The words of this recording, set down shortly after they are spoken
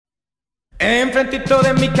Enfrentito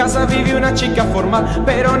de mi casa vive una chica formal,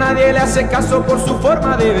 pero nadie le hace caso por su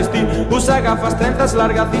forma de vestir. Usa gafas, trenzas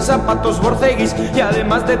largas y zapatos borceguis, y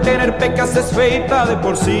además de tener pecas es feita de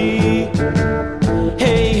por sí.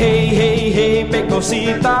 Hey, hey, hey, hey,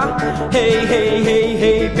 pecosita. Hey, hey, hey,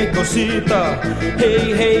 hey, pecosita.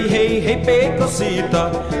 Hey, hey, hey, hey,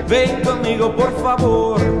 pecosita. Ven conmigo por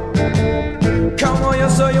favor. Como yo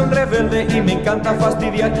soy un rebelde y me encanta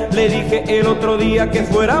fastidiar, le dije el otro día que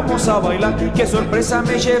fuéramos a bailar. Qué sorpresa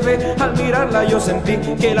me llevé, al mirarla yo sentí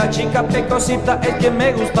que la chica pecosita es quien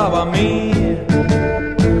me gustaba a mí.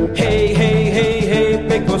 Hey, hey, hey, hey,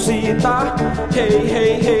 pecosita. Hey,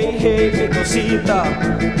 hey, hey, hey, pecosita.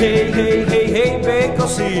 Hey, hey, hey, hey,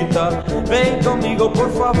 pecosita. Ven conmigo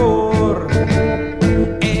por favor.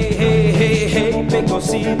 Hey, hey, hey, hey,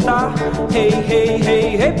 pecosita. Hey, hey,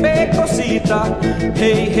 hey, hey, pecosita.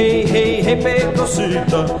 Hey, hey, hey, hey,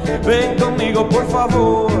 pecosita. Ven conmigo por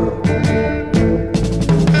favor.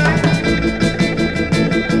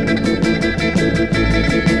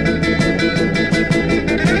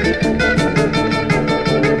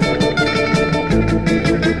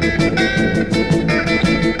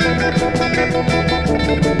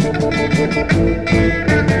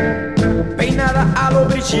 Peinada a lo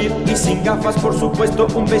Brigitte y sin gafas por supuesto,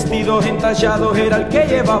 un vestido entallado era el que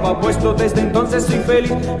llevaba puesto. Desde entonces soy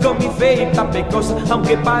feliz con mi feita pecosa,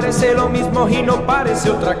 aunque parece lo mismo y no parece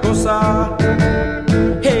otra cosa.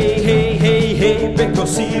 Hey, hey, hey, hey,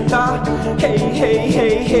 pecosita. Hey, hey,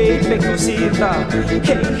 hey, hey, pecosita.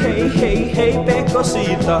 Hey, hey, hey, hey,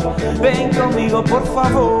 pecosita. Ven conmigo por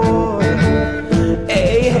favor.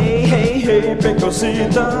 Hey, hey, hey, hey,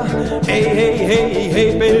 pecosita. Hey, hey, hey,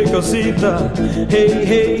 hey, pecosita. Hey,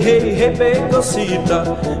 hey, hey, hey, pecosita.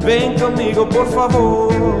 Ven conmigo por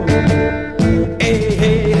favor. Hey,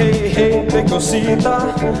 hey, hey, hey,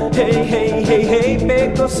 pecosita. Hey, hey, hey, hey,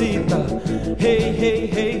 pecosita. Hey, hey,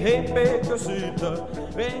 hey, hey, pecosita.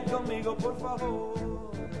 Ven conmigo por favor.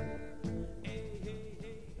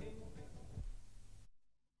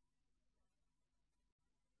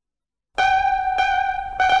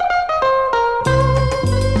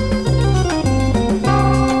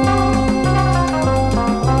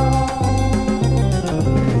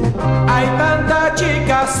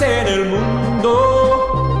 En el mundo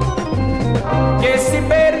que si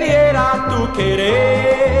perdiera tu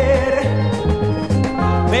querer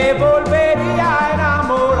me volvería a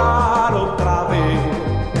enamorar otra vez,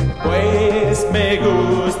 pues me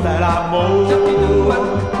gusta el amor.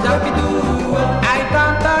 Hay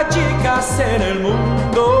tantas chicas en el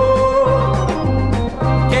mundo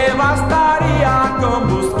que bastaría con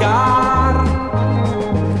buscar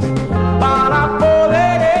para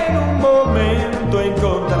poder en un momento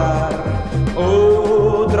encontrar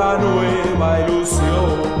otra nueva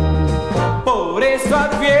ilusión. Por eso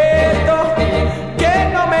advierto que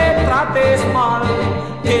no me trates mal,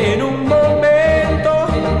 que en un momento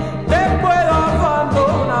te puedo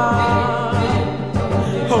abandonar.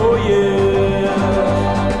 Oye,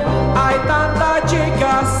 hay tantas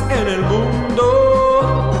chicas en el mundo,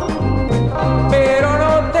 pero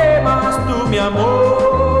no temas tú, mi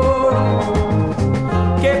amor,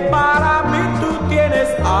 que para mí tú tienes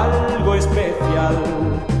algo especial,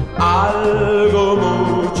 algo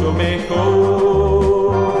mucho mejor.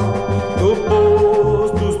 Tu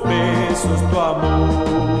voz, tus besos, tu amor.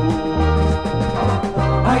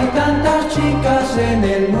 Hay tantas chicas en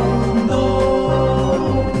el mundo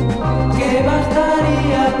que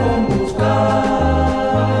bastaría con buscar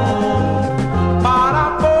para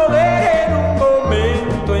poder en un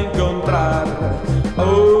momento encontrar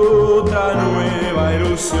otra nueva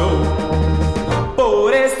ilusión.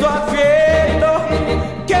 Por esto advierto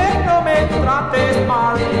que no me trates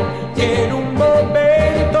mal, que en un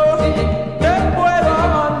momento te puedo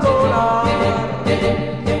abandonar.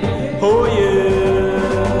 Oye,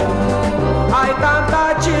 hay tantas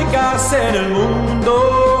chicas en el mundo,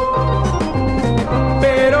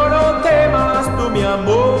 pero no temas tú, mi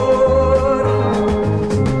amor,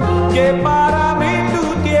 que para mí tú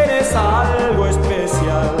tienes algo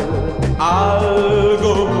especial,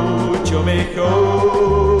 algo mucho mejor.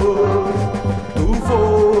 Tu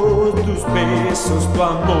voz, tus besos, tu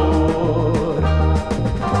amor.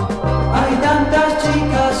 Hay tantas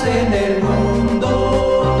chicas en el mundo,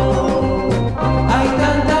 hay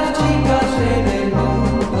tantas chicas en el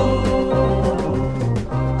mundo,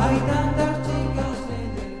 hay tantas chicas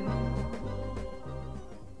en el mundo.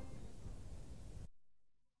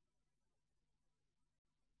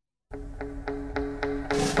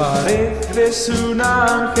 Pareces un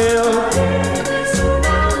ángel,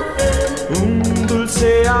 un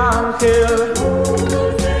dulce ángel,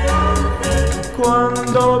 cuando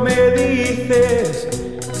cuando me dices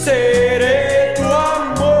seré tu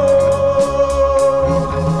amor,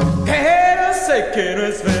 pero sé que no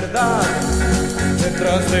es verdad.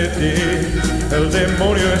 Detrás de ti el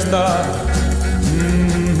demonio está.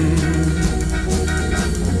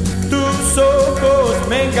 Tus ojos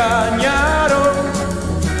me engañaron,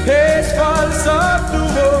 es falsa tu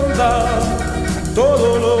bondad.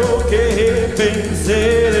 Todo lo que pensé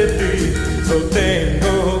de ti lo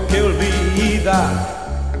tengo que olvidar.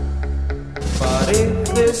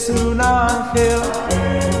 Pareces un ángel,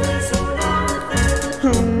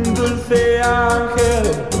 un dulce ángel.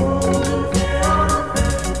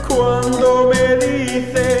 Cuando me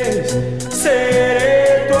dices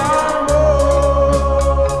seré tu amor,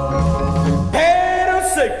 pero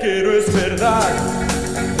sé que no es verdad.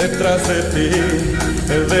 Detrás de ti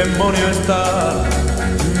el demonio está.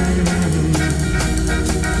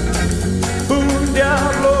 Un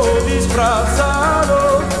diablo disfrazado,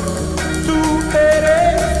 tú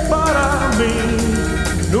eres para mí.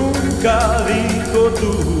 Nunca dijo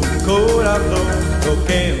tu corazón lo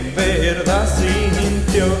que en verdad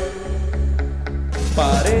sintió.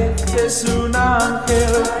 Pareces un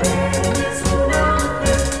ángel,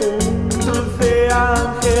 un dulce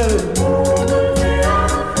ángel.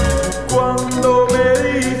 Cuando me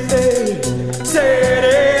dices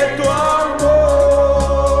seré tu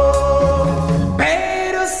amor,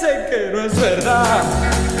 pero sé que no es verdad.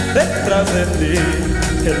 Detrás de ti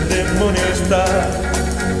el demonio está.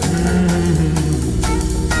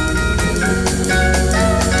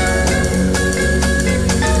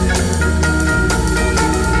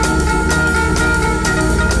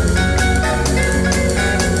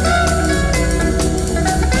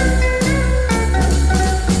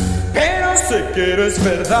 Que no es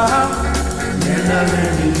verdad.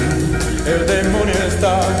 El demonio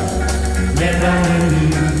está.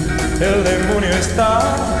 El demonio está.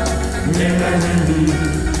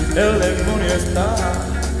 El demonio está.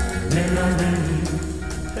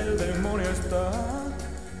 El demonio está.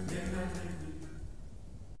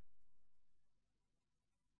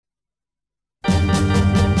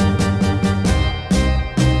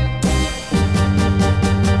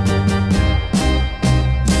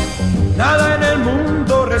 Nada en el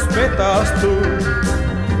mundo respetas tú,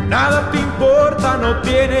 nada te importa, no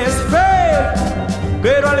tienes fe,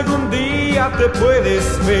 pero algún día te puedes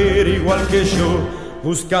ver igual que yo,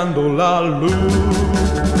 buscando la luz.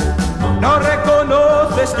 No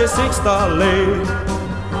reconoces que exista ley,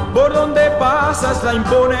 por donde pasas la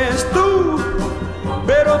impones tú,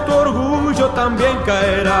 pero tu orgullo también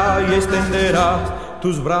caerá y extenderás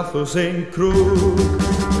tus brazos en cruz.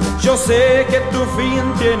 Yo sé que tu fin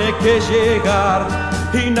tiene que llegar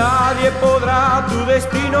y nadie podrá tu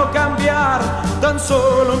destino cambiar. Tan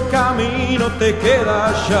solo un camino te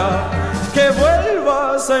queda ya, que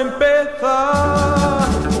vuelvas a empezar.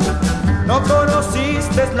 No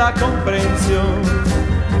conociste la comprensión,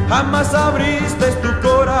 jamás abriste tu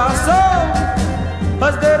corazón.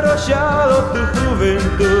 Has derrochado tu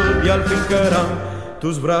juventud y al fin caerán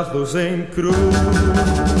tus brazos en cruz.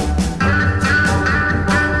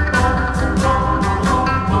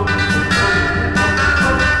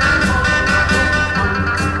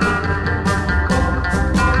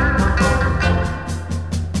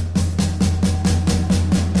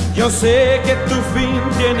 Yo sé que tu fin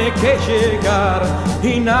tiene que llegar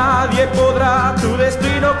y nadie podrá tu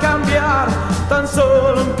destino cambiar. Tan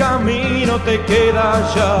solo un camino te queda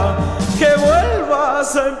ya, que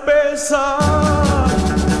vuelvas a empezar.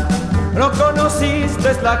 No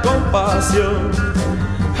conociste la compasión,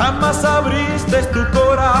 jamás abriste tu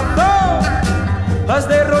corazón. Has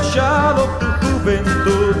derrochado tu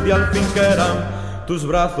juventud y al fin caerán tus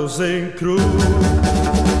brazos en cruz.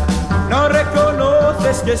 No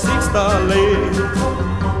reconoces que exista ley,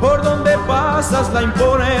 por donde pasas la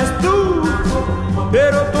impones tú,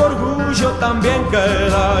 pero tu orgullo también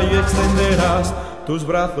caerá y extenderás tus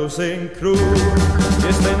brazos en cruz, y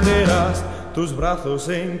extenderás tus brazos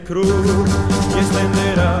en cruz, y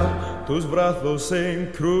extenderás tus brazos en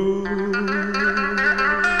cruz.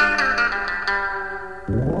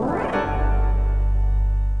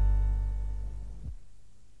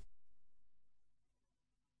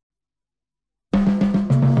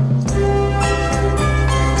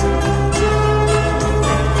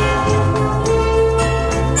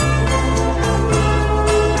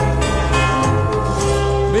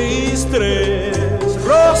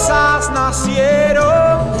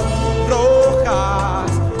 Nacieron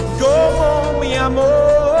rojas como mi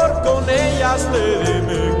amor, con ellas te di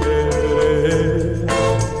mi querer,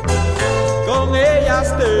 con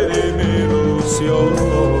ellas te di mi ilusión.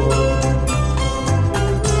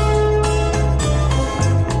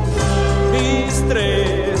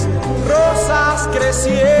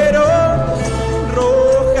 crecieron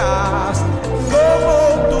rojas como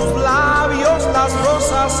tus labios, las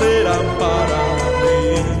rosas eran para mí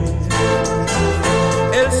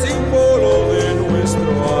el símbolo de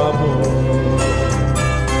nuestro amor.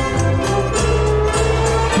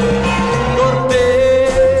 Corté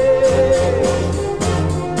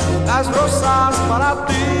las rosas para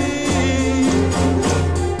ti,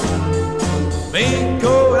 mi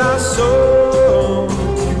corazón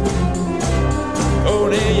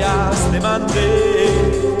con ellas te mandé.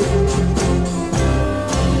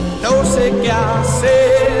 No sé qué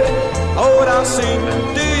hacer ahora sin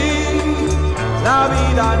ti, la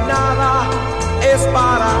vida nada es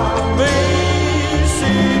para mí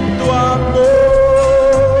sin tu amor.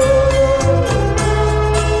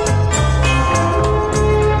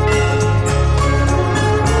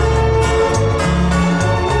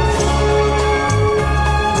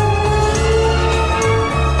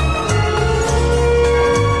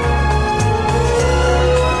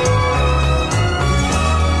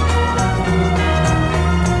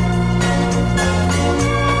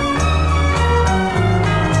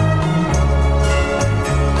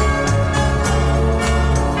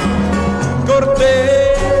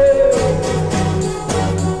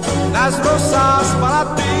 Las rosas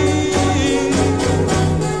para ti,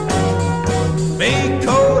 mi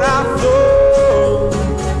corazón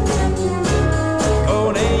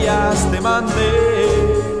con ellas te mandé.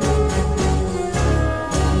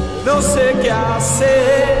 No sé qué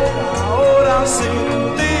hacer ahora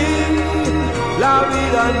sin ti, la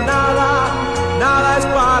vida nada, nada es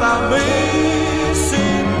para mí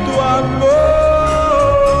sin tu amor.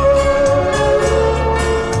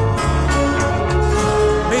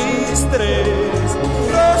 Tres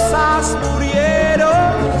rosas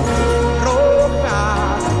murieron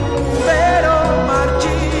rojas, pero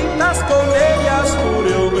marchitas, con ellas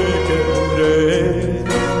murió mi querer,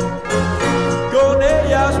 con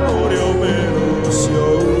ellas murió mi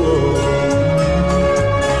ilusión.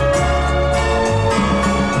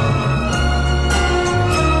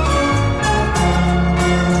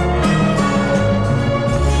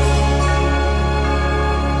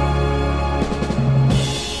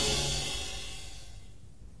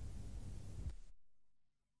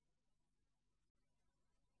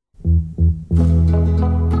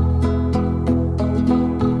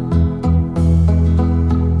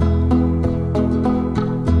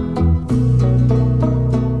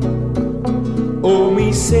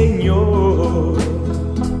 Señor,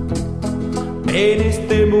 en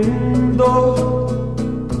este mundo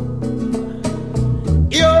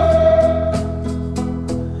yo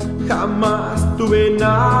jamás tuve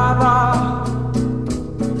nada,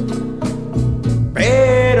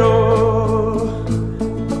 pero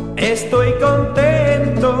estoy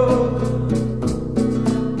contento,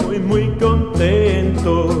 muy muy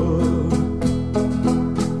contento.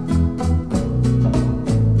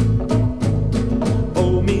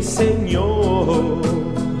 Señor,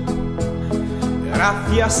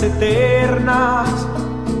 gracias eternas,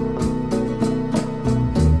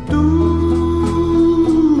 tú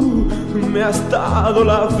me has dado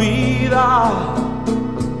la vida.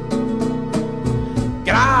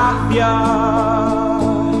 Gracias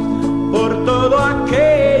por todo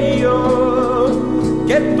aquello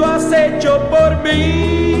que tú has hecho por mí.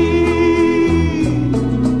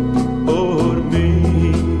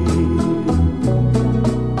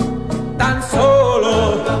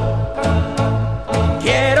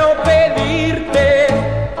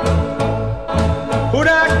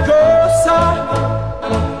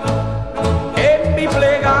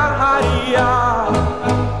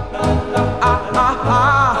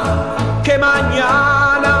 Que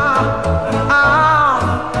mañana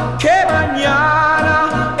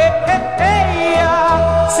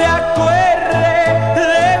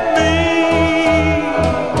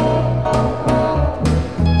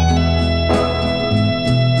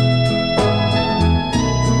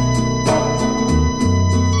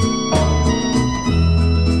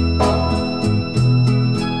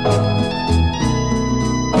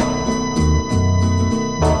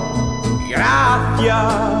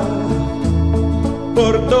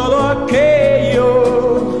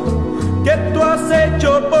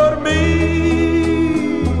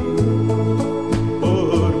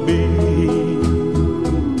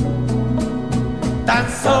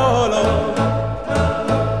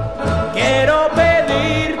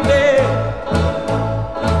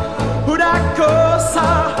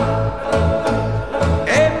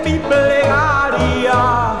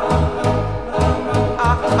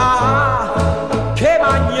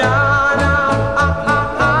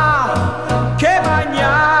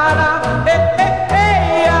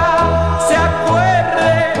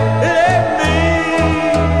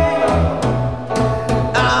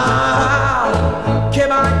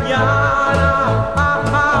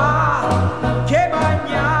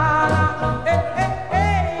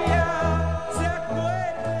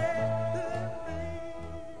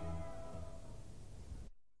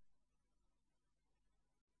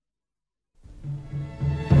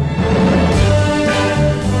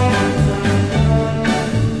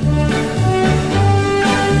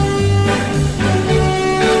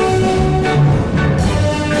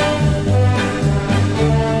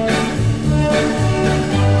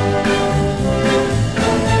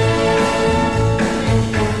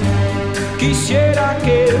Quisiera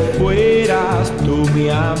que fueras tú mi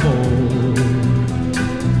amor,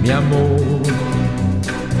 mi amor.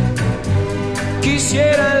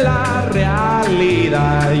 Quisiera en la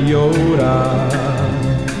realidad llorar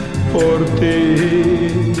por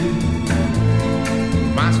ti,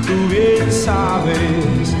 mas tú bien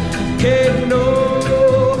sabes que no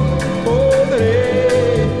podré.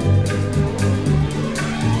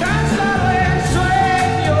 Tan solo en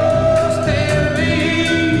sueños te vi,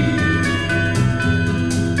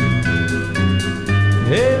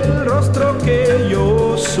 el rostro que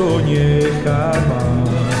yo soñé jamás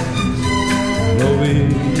lo vi.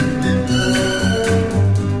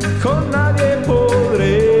 Con nadie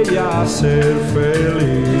podré ya ser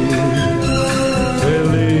feliz,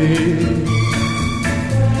 feliz.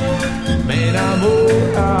 Me he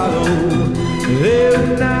enamorado de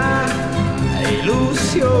una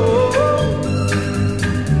ilusión.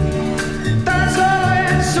 Tan solo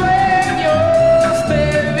en sueños te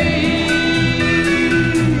vi.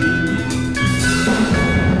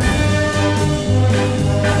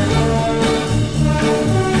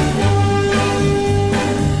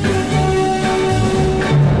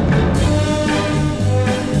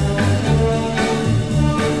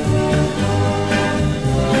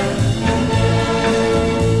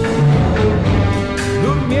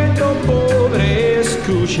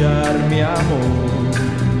 Escuchar mi amor,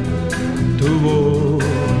 tu voz.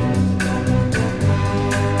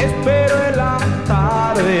 Espero el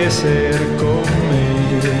atardecer con mi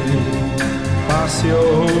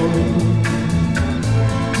pasión.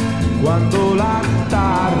 Cuando la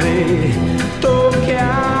tarde toque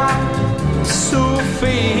a su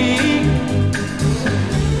fin,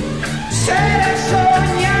 seré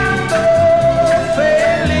soñando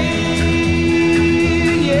feliz.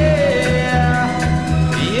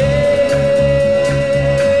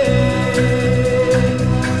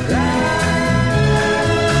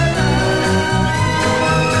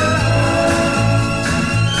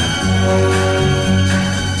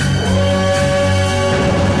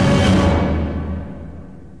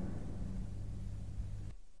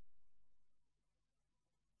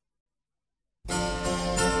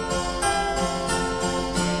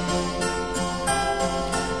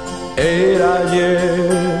 Era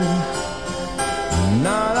ayer,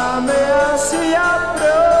 nada me hacía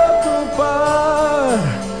preocupar,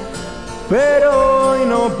 pero hoy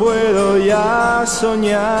no puedo ya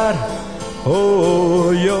soñar.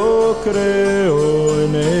 Oh, yo creo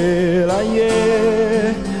en el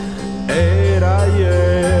ayer. Era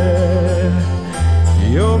ayer,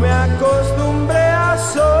 yo me acostumbré a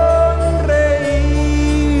sonreír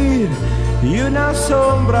y una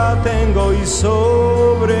sombra tengo hoy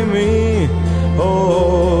sobre mí.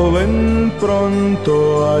 Oh, ven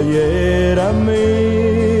pronto ayer a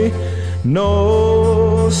mí.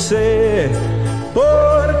 No sé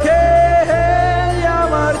por qué ella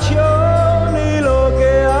marchó ni lo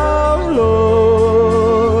que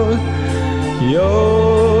habló.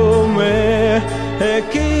 Yo me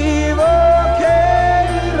equivoqué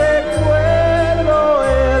y recuerdo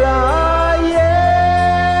el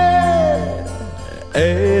ayer.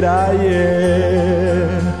 Era ayer,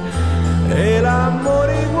 el amor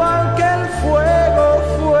igual que el fuego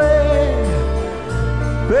fue,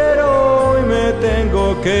 pero hoy me tengo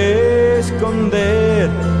que esconder.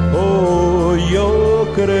 Oh, yo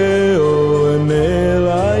creo en el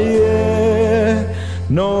ayer.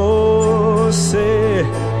 No sé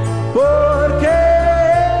por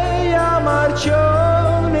qué ella marchó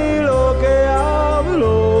ni lo que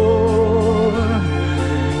habló.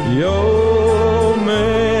 Yo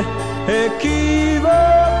me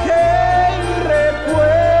equivoqué y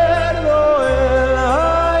recuerdo el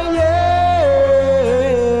ayer.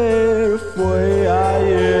 Fue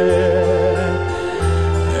ayer,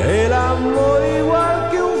 el amor igual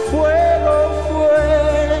que un fuego fue,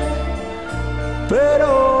 pero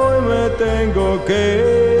hoy me tengo que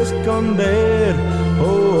esconder.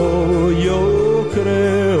 Oh, yo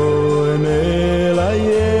creo en el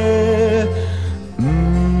ayer.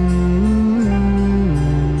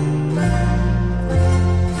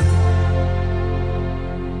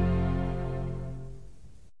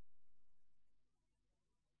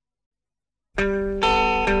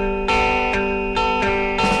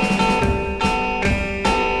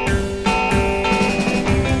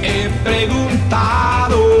 He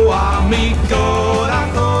preguntado a mi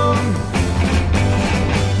corazón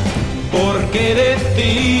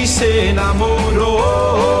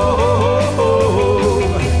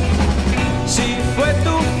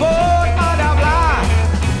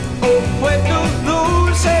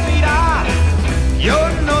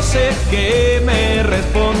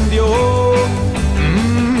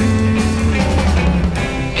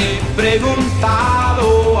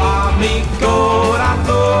preguntado a mi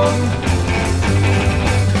corazón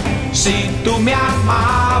si tú me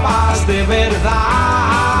amabas de verdad.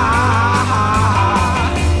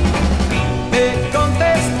 Me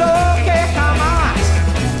contestó que jamás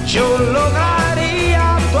yo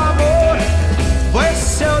lograría tu amor, pues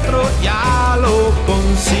ese otro ya lo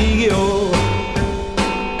consiguió.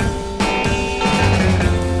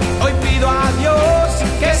 Hoy pido a Dios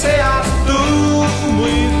que seas tú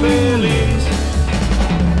muy feliz.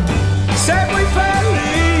 Sé muy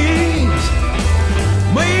feliz,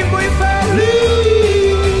 muy muy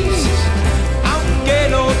feliz, aunque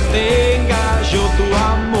no tenga yo tu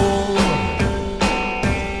amor.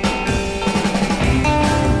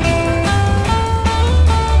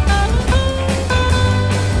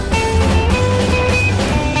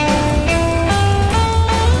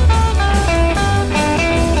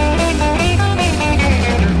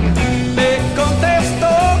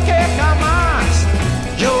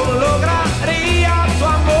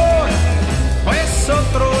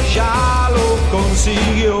 Ya lo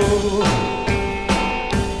consiguió.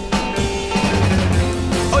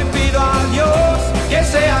 Hoy pido a Dios que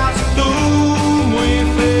seas tú muy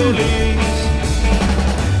feliz.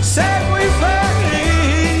 Sé muy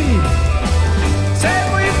feliz, sé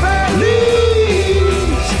muy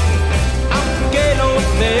feliz, aunque no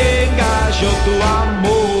tenga yo tu amor.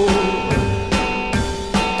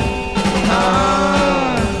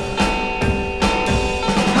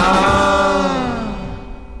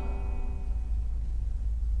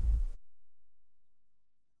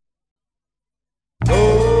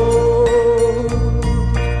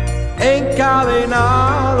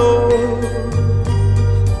 Encadenado,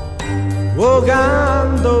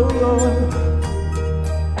 rogando,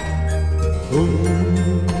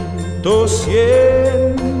 juntos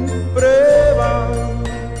siempre van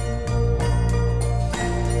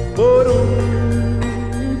por un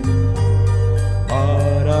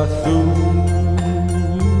mar azul.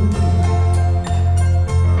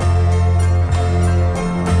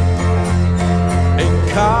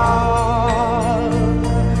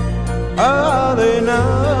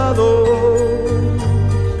 Encadenado,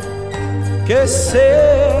 que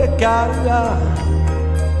cerca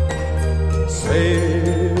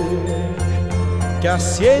cerca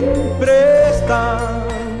siempre están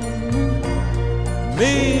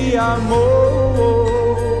mi amor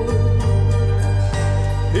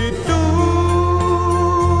y tú.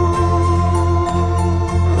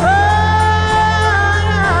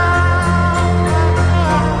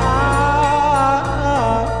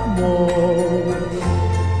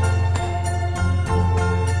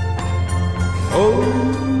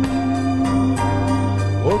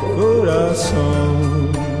 Oh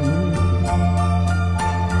corazón,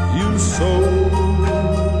 y un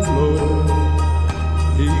solo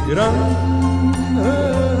y gran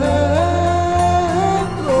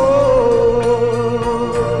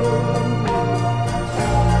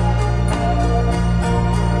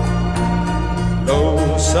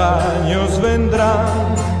los años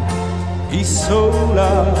vendrán y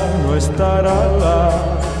sola no estará,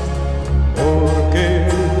 porque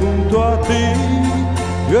junto a ti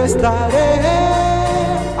yo estaré.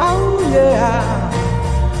 Oh yeah.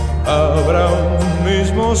 Habrá un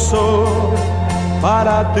mismo sol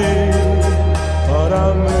para ti,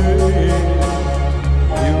 para mí,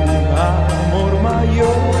 y un amor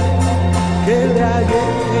mayor que el de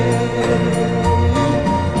ayer.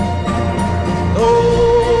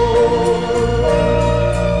 Oh,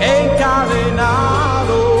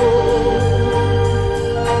 encadenado,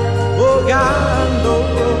 rogando,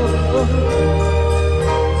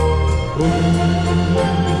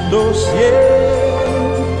 juntos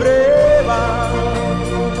siempre van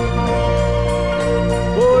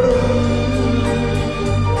por un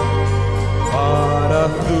mar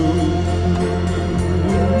azul.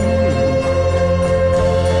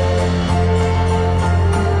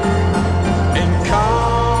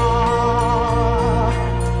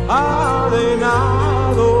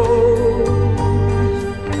 Encadenado,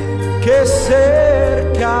 que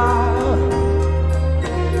cerca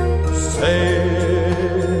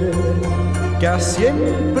cerca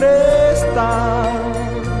siempre está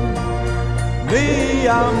mi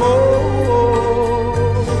amor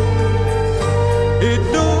y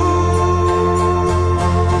tú.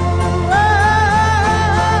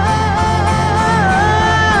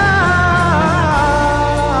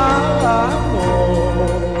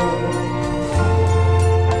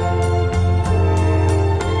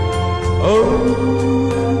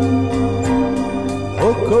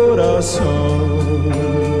 Oh corazón,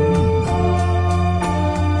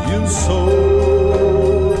 y un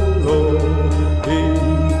solo y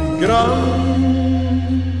gran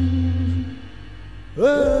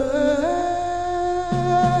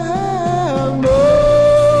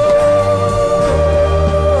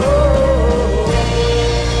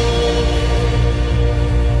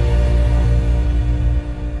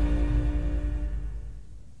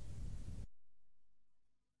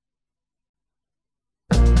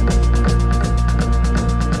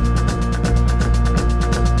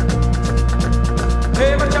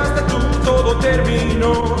Te marchaste tú, todo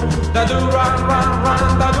terminó. Da-do run, run,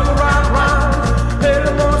 run, da-do run, run. El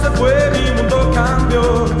amor se fue, mi mundo cambió.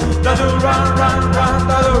 Da-do run, run, run,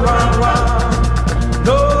 da-do run, run.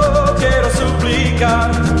 No quiero suplicar,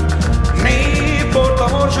 ni por tu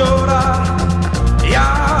amor llorar. Ya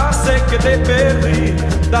sé que te perdí.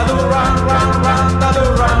 Da-do run, run, run, da-do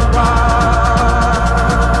run, run.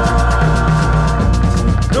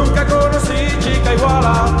 Nunca conocí chica igual a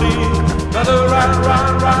ti. Da-do run, run,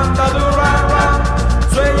 run, da-do run, run.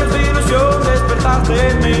 Sueños de ilusión despertaste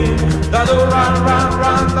en mí. Da-do run, run,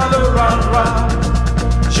 run, da-do run, run.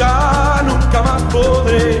 Ya nunca más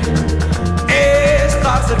podré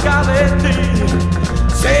estar cerca de ti.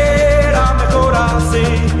 Será mejor así.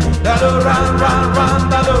 Da-do run, run, run,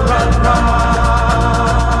 da-do run, run.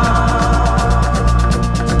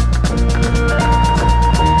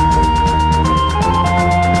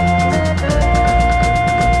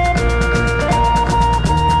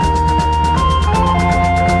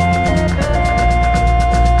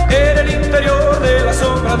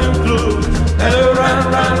 De un club, da-do run,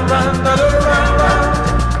 run, run, da-do run, run.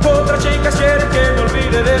 Otras chicas quieren que me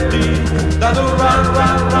olvide de ti. Da-do run,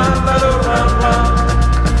 run, run, da-do run, run.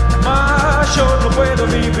 Mas yo no puedo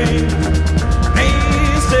vivir ni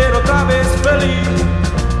ser otra vez feliz.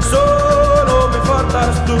 Solo me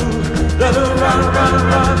faltas tú. Da-do run, run,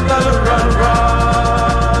 run, da-do run, run.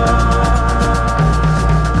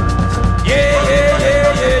 Yeah, yeah, yeah,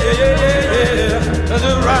 yeah, yeah, yeah, yeah.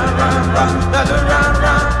 Da-do run, run, run, da-do run,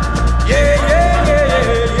 run. Yeah, yeah, yeah,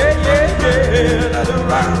 yeah, yeah, yeah. Da-do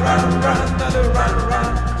run, run, run, da-do run, run.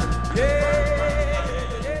 Yeah, yeah,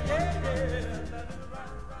 yeah, yeah, yeah. Da-do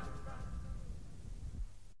run, run.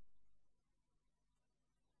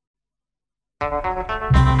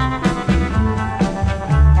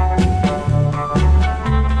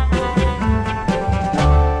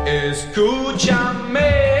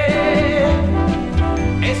 Escúchame,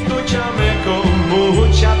 escúchame con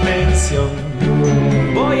mucha atención.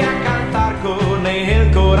 Voy a cantar con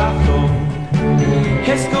el corazón.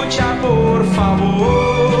 Escucha por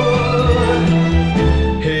favor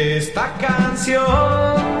esta canción.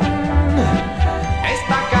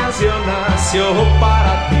 Esta canción nació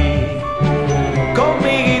para ti. Con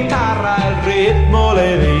mi guitarra el ritmo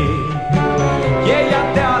le di y ella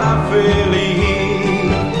te hará feliz.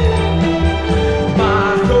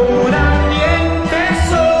 Bajo un ardiente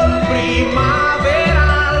sol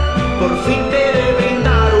primaveral, por fin te he de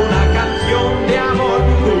brindar una canción de amor,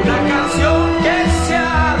 una canción que se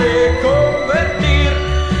ha de convertir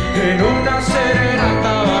en una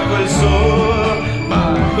serenata bajo el sol,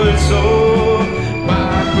 bajo el sol,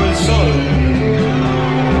 bajo el sol.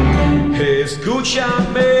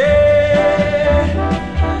 Escúchame,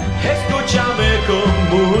 escúchame con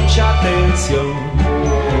mucha atención.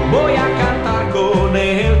 Voy a cantar con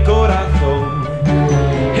el corazón.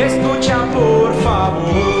 Escucha por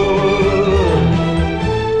favor.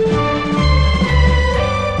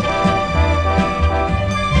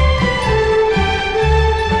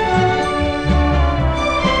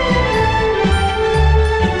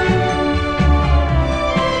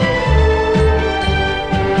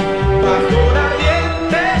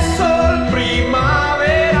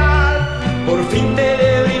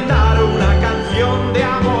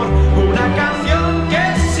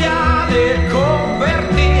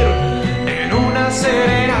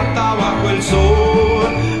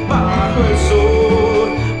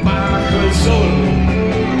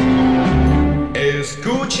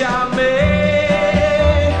 Escúchame,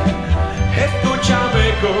 escúchame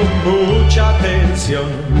con mucha atención.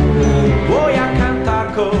 Voy a cantar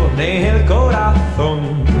con el corazón.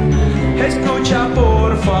 Escucha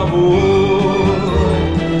por favor.